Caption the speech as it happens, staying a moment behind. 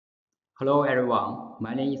Hello everyone,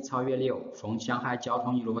 my name is Caoyue Liu from Shanghai Jiao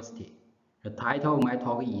Tong University. The title of my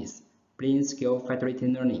talk is Brain Scale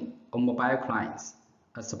Federated Learning on Mobile Clients,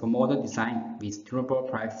 a Submodel Design with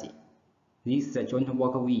TunablePrivacy. This is a joint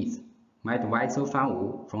work with my advisor Fan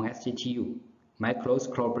Wu from SJTU, my close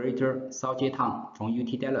collaborator Shaojie Tang from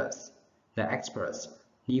UT Dallas, the experts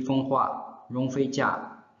Li Fenghua, Rongfei Jia,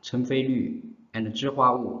 Chenfei Lü, and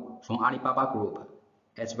Zhihua Wu from Alibaba Group,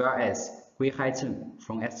 as well as Guihai Chen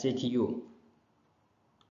from SJTU.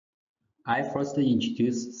 I first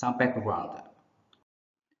introduce some background.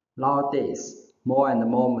 Nowadays, more and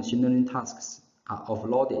more machine learning tasks are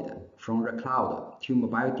offloaded from the cloud to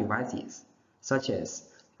mobile devices, such as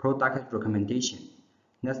product recommendation,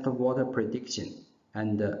 next water prediction,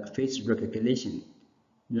 and face recognition.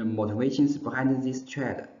 The motivations behind this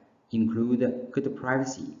trend include good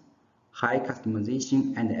privacy, high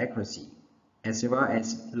customization and accuracy, as well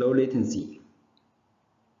as low latency.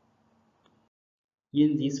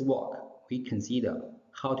 In this work, we consider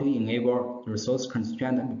how to enable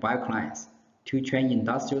resource-constrained mobile clients to train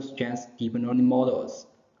industrial-strength deep learning models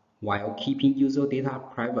while keeping user data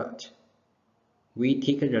private. We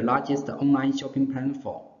take the largest online shopping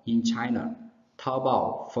platform in China,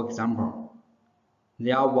 Taobao, for example.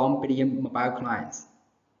 There are 1 billion mobile clients.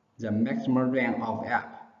 The maximum RAM of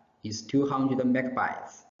app is 200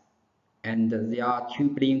 megabytes, and there are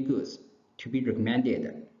 2 billion goods to be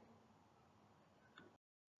recommended.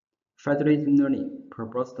 Federated learning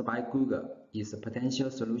proposed by Google is a potential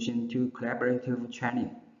solution to collaborative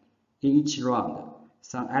training. In each round,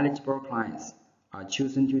 some eligible clients are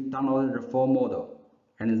chosen to download the full model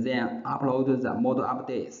and then upload the model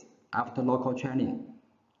updates after local training.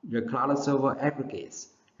 The cloud server aggregates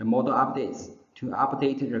the model updates to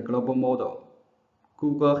update the global model.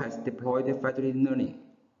 Google has deployed federated learning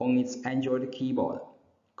on its Android keyboard,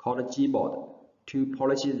 called Gboard, to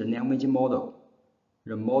polish the language model.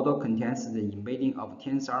 The model contains the embedding of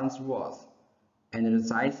 10,000 words, and the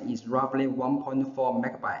size is roughly 1.4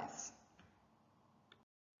 megabytes.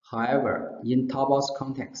 However, in Taobao's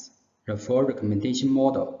context, the full recommendation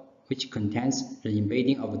model, which contains the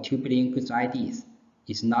embedding of 2 billion goods IDs,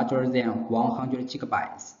 is larger than 100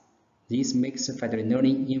 gigabytes. This makes federated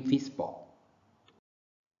learning infeasible.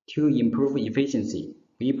 To improve efficiency,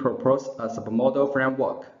 we propose a submodel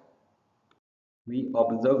framework. We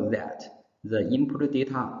observe that the input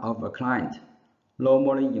data of a client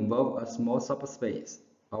normally involve a small subspace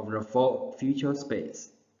of the full feature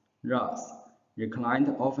space. Thus, the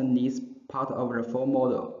client often needs part of the full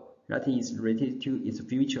model that is related to its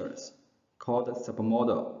features, called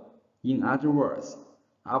submodel. In other words,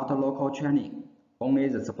 after local training, only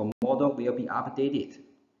the submodel will be updated.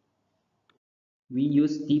 We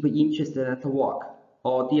use deep interest network,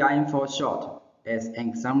 or DIN for short, as an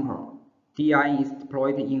example. DIN is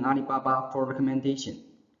deployed in Alibaba for recommendation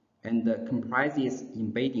and comprises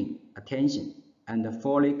embedding, attention, and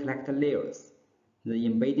fully collected layers. The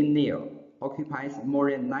embedding layer occupies more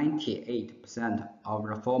than 98% of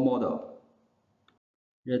the full model.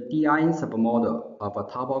 The DIN submodel of a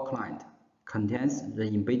Taobao client contains the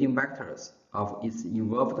embedding vectors of its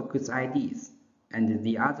involved goods IDs and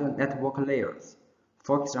the other network layers.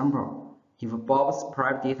 For example, if Bob's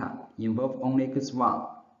private data involve only goods 1,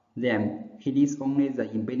 then he needs only the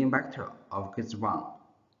embedding vector of goods 1,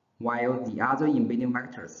 while the other embedding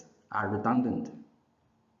vectors are redundant.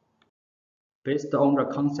 Based on the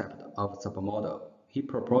concept of submodel, we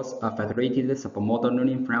propose a federated submodel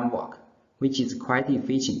learning framework, which is quite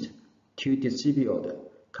efficient to distribute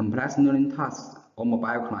complex learning tasks on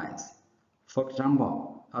mobile clients. For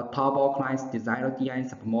example, a Taobao client's desired DIN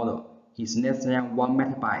submodel is less than 1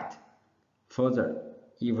 megabyte. Further,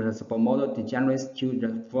 if the submodel degenerates to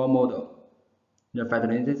the full model, the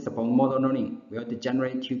federated submodel learning will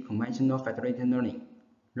degenerate to conventional federated learning.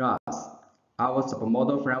 Thus, our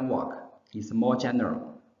submodel framework is more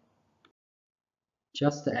general.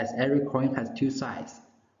 Just as every coin has two sides,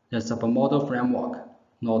 the submodel framework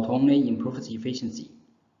not only improves efficiency,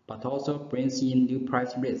 but also brings in new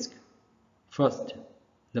price risk. First,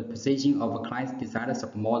 the position of a client's desired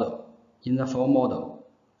submodel in the full model,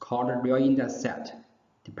 called real index set,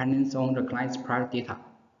 depends on the client's private data.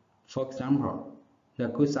 For example, the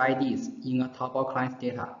goods IDs in a Taobao client's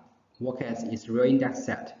data work as its real index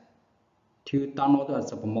set. To download a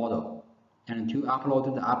submodel and to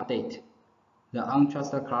upload the update, the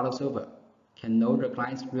untrusted cloud server can know the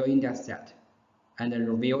client's real index set and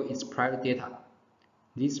reveal its private data.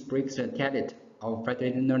 This breaks the tenet of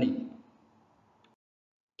federated learning.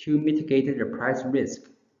 To mitigate the price risk,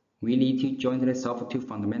 we need to jointly solve two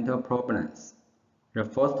fundamental problems. The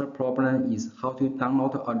first problem is how to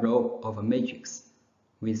download a row of a matrix.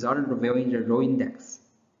 without revealing the row index.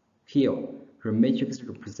 Here, the matrix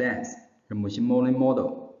represents the machine learning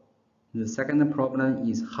model. The second problem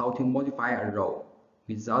is how to modify a row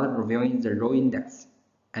without revealing the row index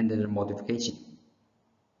and the modification.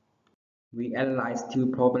 We analyze two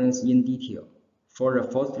problems in detail. For the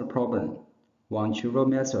first problem, one trivial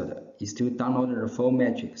method is to download the full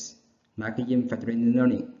matrix, like in federated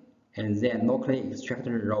learning, and then locally extract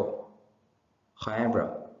the row.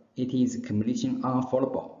 However, it is completion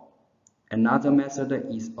unaffordable. Another method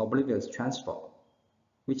is oblivious transfer,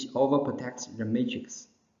 which overprotects the matrix,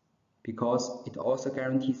 because it also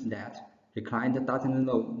guarantees that the client doesn't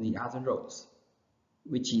know the other rows,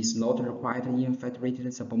 which is not required in federated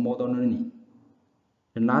submodel learning.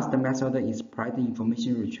 The last method is price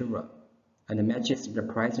information retrieval and matches the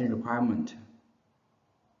price requirement.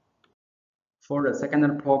 For the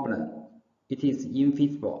second problem, it is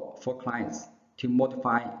infeasible for clients to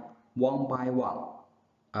modify one by one.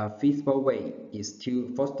 A feasible way is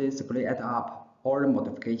to first split up all the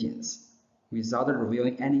modifications without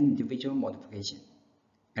revealing any individual modification,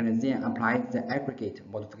 and then apply the aggregate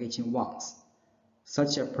modification once.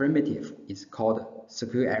 Such a primitive is called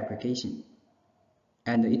secure aggregation,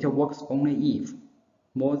 and it works only if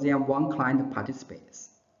more than one client participates,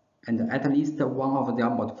 and at least one of their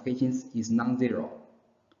modifications is non-zero.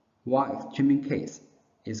 One extreme case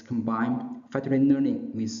is combined federated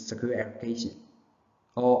learning with secure aggregation,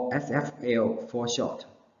 or SFL for short.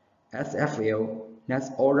 SFL lets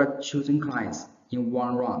all the chosen clients in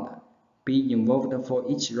one round be involved for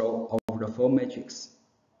each row of the full matrix.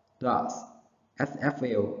 Thus,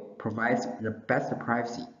 SFL provides the best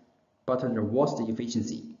privacy, but the worst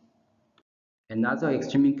efficiency. Another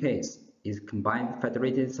extreme case is combined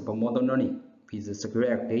federated submodel learning with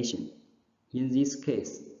secure aggregation. In this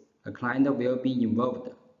case, a client will be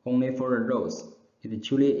involved only for the rows it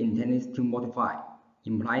truly intends to modify,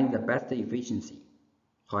 implying the best efficiency.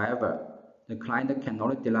 However, the client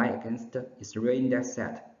cannot rely against its real index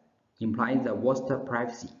set, implying the worst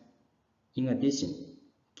privacy. In addition,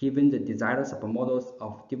 given the desired submodels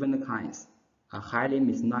of different kinds are highly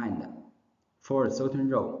misaligned, for a certain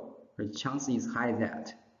row, the chance is high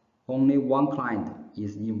that only one client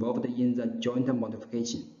is involved in the joint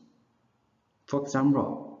modification. For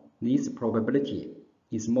example, this probability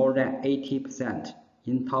is more than 80%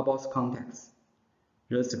 in Taobao context.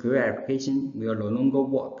 The secure aggregation will no longer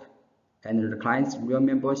work, and the client's real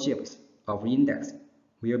memberships of index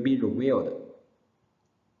will be revealed.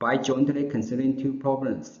 By jointly considering two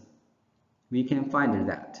problems, we can find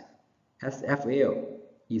that SFL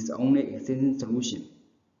is the only existing solution,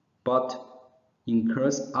 but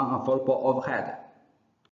incurs unaffordable overhead.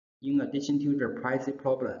 In addition to the pricey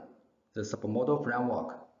problem, the submodel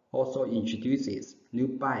framework also introduces new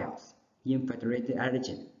bias in federated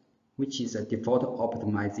origin, which is a default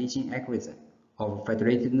optimization algorithm of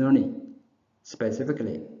federated learning.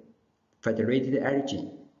 Specifically, federated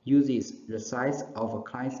origin uses the size of a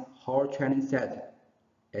client's whole training set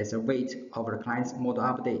as a weight of the client's model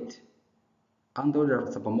update. Under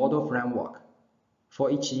the submodel framework,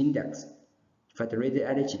 for each index, federated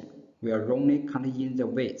origin will only count in the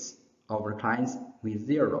weights of the clients with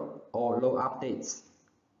zero or low updates.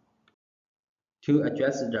 To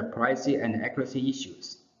address the privacy and accuracy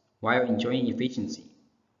issues while enjoying efficiency,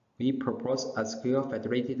 we propose a secure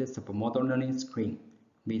federated submodel learning screen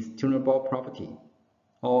with tunable property,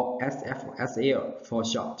 or SFSL for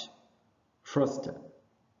short. First,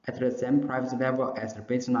 at the same privacy level as the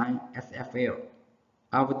baseline SFL,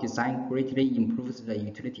 our design greatly improves the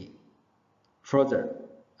utility. Further,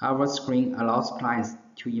 our screen allows clients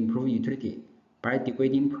to improve utility by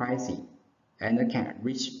degrading pricing and can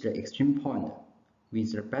reach the extreme point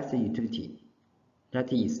with the best utility,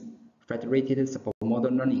 that is, federated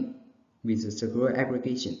submodel learning with secure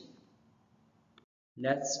aggregation.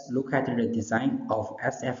 Let's look at the design of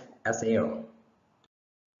SFSL.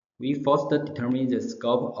 We first determine the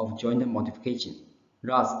scope of joint modification,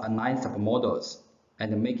 thus align submodels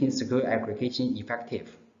and making secure aggregation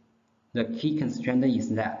effective. The key constraint is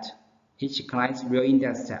that each client's real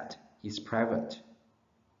index set is private.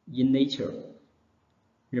 In nature,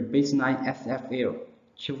 the baseline SFL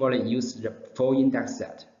trivially uses the full index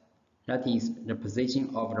set, that is, the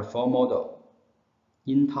position of the full model.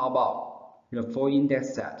 In Taobao, the full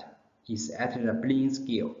index set is at the billion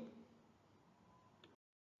scale.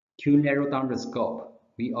 To narrow down the scope,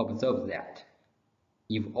 we observe that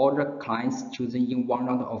if all the clients chosen in one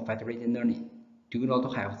round of federated learning do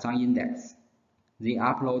not have some index, they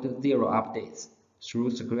upload zero updates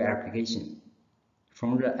through secure aggregation.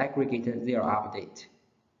 From the aggregated zero update,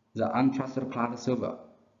 the untrusted cloud server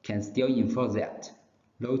can still infer that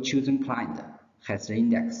no chosen client has the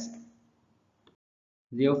index.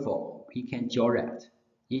 Therefore, we can draw that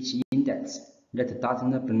each index that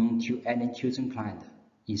doesn't belong to any chosen client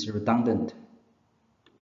is redundant.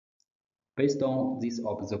 Based on this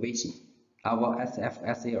observation, our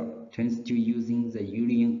SFSL turns to using the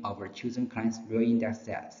union of a chosen client's real index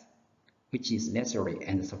sets, which is necessary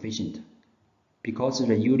and sufficient. Because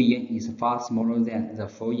the union is far smaller than the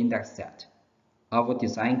full index set, our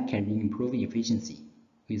design can improve efficiency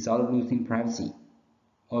without losing privacy.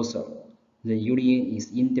 Also, the union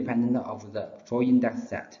is independent of the full index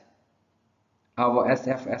set. Our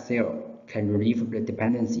SFSL can relieve the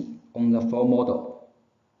dependency on the full model.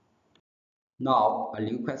 Now, a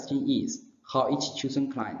new question is how each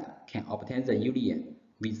chosen client can obtain the union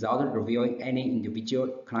without revealing any individual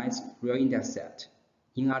client's real index set.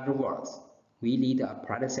 In other words, we need a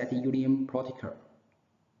private set union protocol.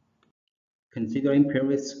 Considering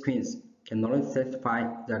previous screens cannot satisfy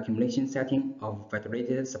the accumulation setting of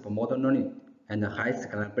federated submodel learning and high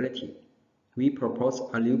scalability, we propose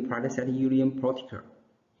a new private set union protocol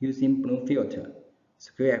using Bloom filter,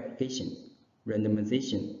 square application,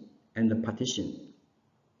 randomization, and partition.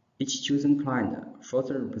 Each chosen client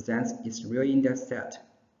first represents its real index set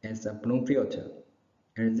as a Bloom filter,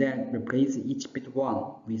 and then replace each bit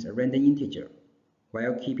 1 with a random integer,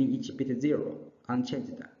 while keeping each bit 0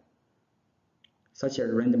 unchanged. Such a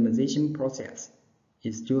randomization process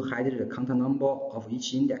is to hide the count number of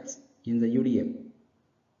each index in the union.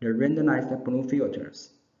 The randomized Bloom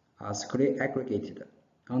filters are securely aggregated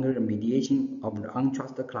under the mediation of the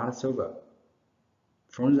untrusted cloud server.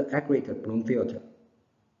 From the aggregated Bloom filter,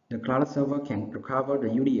 the cloud server can recover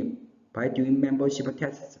the union by doing membership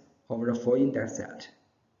tests of the full index set.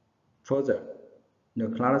 Further, the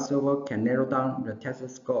cloud server can narrow down the test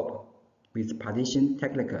scope with partition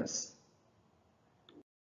techniques.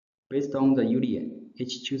 Based on the union,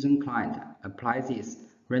 each chosen client applies its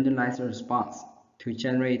randomized response to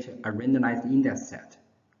generate a randomized index set,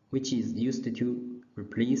 which is used to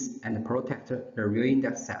replace and protect the real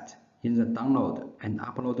index set in the download and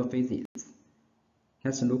upload phases.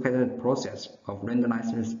 Let's look at the process of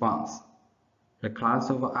randomized response. The cloud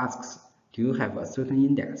server asks, do you have a certain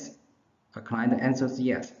index? A client answers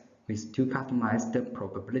yes with 2 customized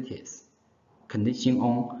probabilities, condition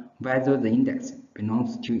on whether the index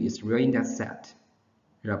belongs to its real index set.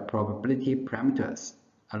 The probability parameters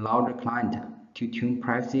allow the client to tune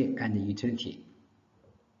privacy and utility.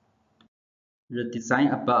 The design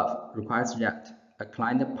above requires that a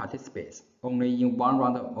client participates only in one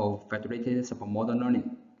round of federated submodel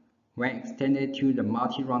learning. When extended to the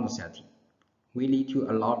multi-round setting, we need to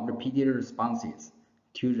allow repeated responses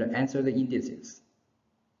to the answered indices.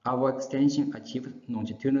 Our extension achieves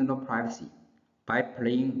longitudinal privacy by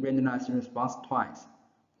playing randomized response twice,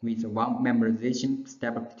 with one memorization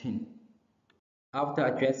step between. After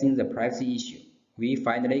addressing the privacy issue, we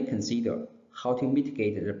finally consider how to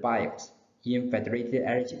mitigate the bias in federated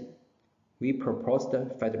origin. We proposed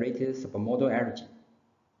the federated submodel origin.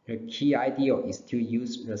 The key idea is to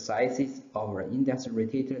use the sizes of the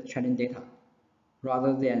index-related training data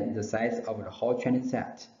rather than the size of the whole training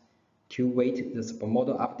set to weight the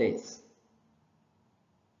submodel updates.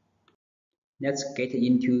 Let's get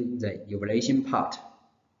into the evaluation part.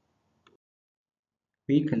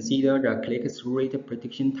 We consider the click-through rate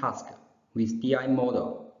prediction task with DI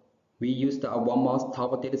model. We used a 1-month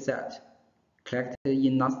top dataset collected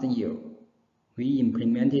in last year. We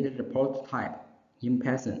implemented the prototype in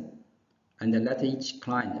Python and let each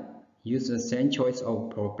client use the same choice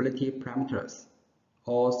of probability parameters,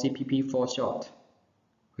 or CPP for short.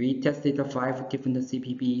 We tested 5 different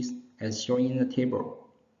CPPs as shown in the table.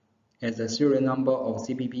 As the serial number of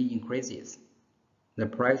CPP increases, the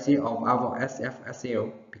privacy of our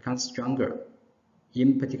SFSL becomes stronger.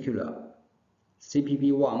 In particular,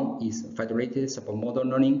 CPP1 is federated submodel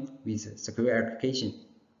learning with secure application,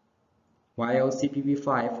 while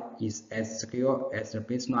CPP5 is as secure as the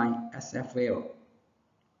baseline SFL.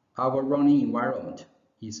 Our running environment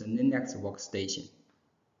is a Linux workstation.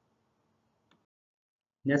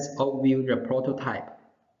 Let's overview the prototype.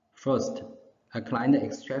 First, a client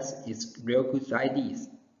extracts its real goods IDs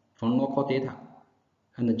from local data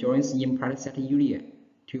and joins in private set union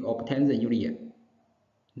to obtain the union.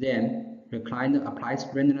 Then, the client applies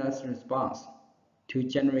randomized response to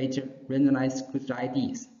generate randomized goods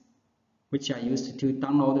IDs, which are used to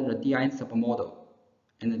download the DI submodel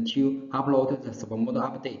and to upload the submodel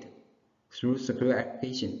update through secure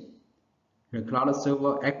application. The cloud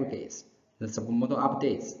server aggregates the submodel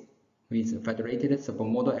updates with federated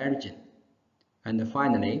submodel origin, and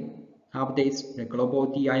finally updates the global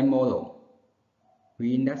DI model.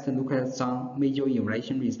 We next look at some major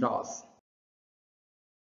evaluation results.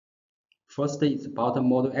 First is about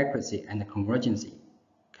model accuracy and convergence,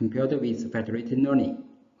 compared with federated learning,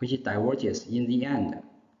 which diverges in the end.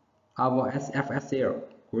 Our SFSL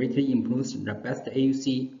greatly improves the best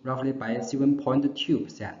AUC roughly by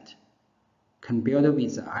 7.2%. Compared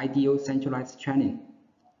with ideal centralized training,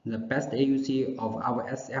 the best AUC of our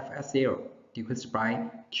SFSL decreased by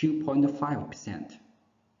 2.5%.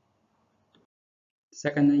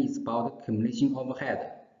 Second is about accumulation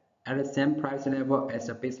overhead. At the same price level as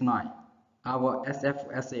a baseline, our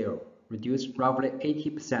SFSL reduced roughly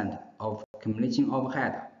 80% of accumulation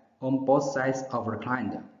overhead on both sides of the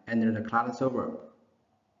client and the cloud server.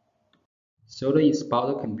 Third is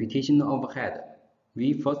about computational overhead.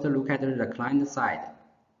 We first look at the client side.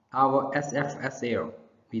 Our SFSL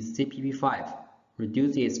with CPP5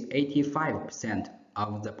 reduces 85%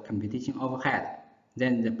 of the computation overhead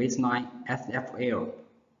than the baseline SFL.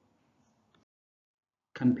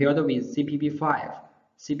 Compared with CPP5,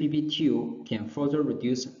 CPP2 can further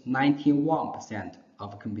reduce 91%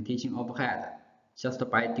 of computation overhead just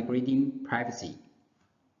by degrading privacy.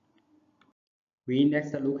 We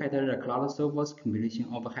next look at the cloud server's computation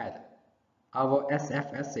overhead. Our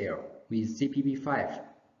SFSL with CPP5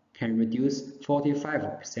 can reduce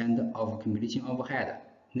 45% of computation overhead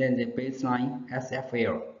than the baseline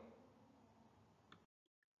SFL.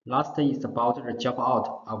 Last is about the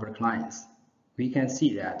dropout of the clients. We can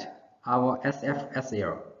see that our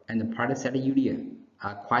SFSL and private union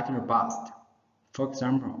are quite robust. For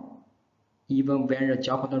example, even when the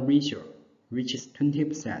dropout ratio reaches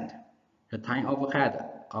 20%, the time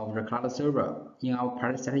overhead of the cloud server in our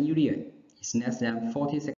private union is less than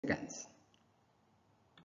 40 seconds.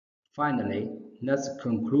 Finally, let's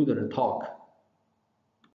conclude the talk.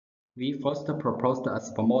 We first proposed a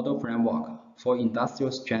supermodel framework for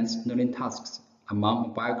industrial strength learning tasks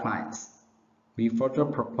among mobile clients. We further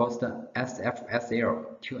proposed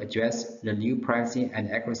SFSL to address the new privacy and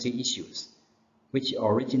accuracy issues, which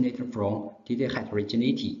originated from data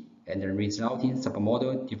heterogeneity and the resulting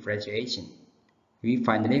submodel differentiation. We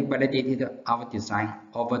finally validated our design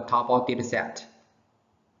of a Table dataset.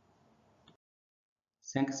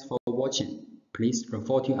 Thanks for watching. Please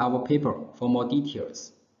refer to our paper for more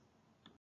details.